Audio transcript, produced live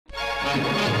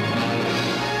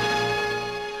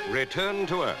Return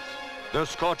to Earth. The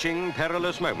scorching,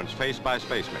 perilous moments faced by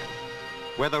spacemen.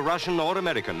 Whether Russian or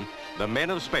American, the men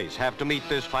of space have to meet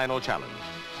this final challenge.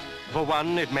 For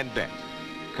one, it meant death.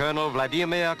 Colonel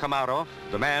Vladimir Komarov,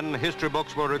 the man history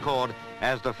books will record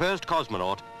as the first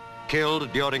cosmonaut,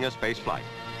 killed during a space flight.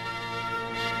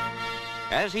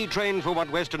 As he trained for what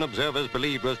Western observers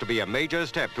believed was to be a major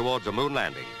step towards a moon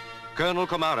landing, Colonel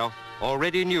Komarov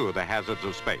already knew the hazards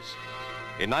of space.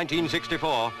 In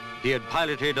 1964, he had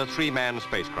piloted a three-man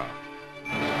spacecraft.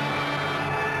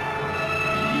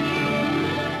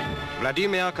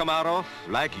 Vladimir Komarov,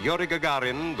 like Yuri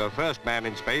Gagarin, the first man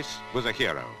in space, was a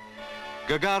hero.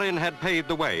 Gagarin had paved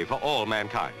the way for all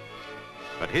mankind.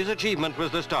 But his achievement was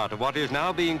the start of what is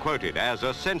now being quoted as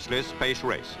a senseless space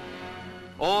race.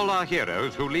 All are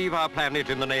heroes who leave our planet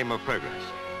in the name of progress.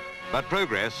 But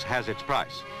progress has its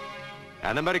price.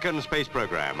 An American space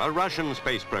program, a Russian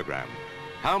space program.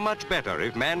 How much better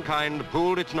if mankind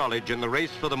pooled its knowledge in the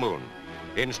race for the moon,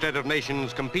 instead of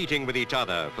nations competing with each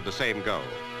other for the same goal.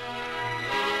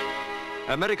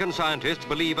 American scientists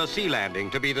believe a sea landing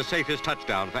to be the safest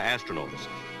touchdown for astronauts.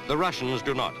 The Russians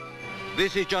do not.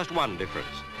 This is just one difference.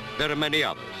 There are many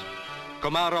others.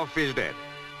 Komarov is dead.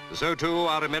 So too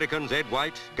are Americans Ed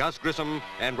White, Gus Grissom,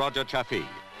 and Roger Chaffee.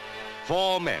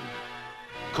 4 men.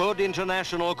 Could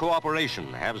international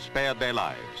cooperation have spared their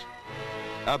lives?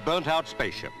 A burnt-out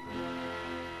spaceship.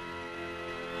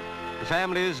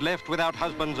 Families left without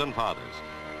husbands and fathers.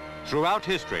 Throughout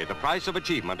history, the price of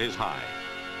achievement is high.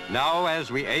 Now,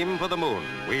 as we aim for the moon,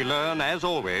 we learn, as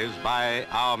always, by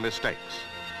our mistakes.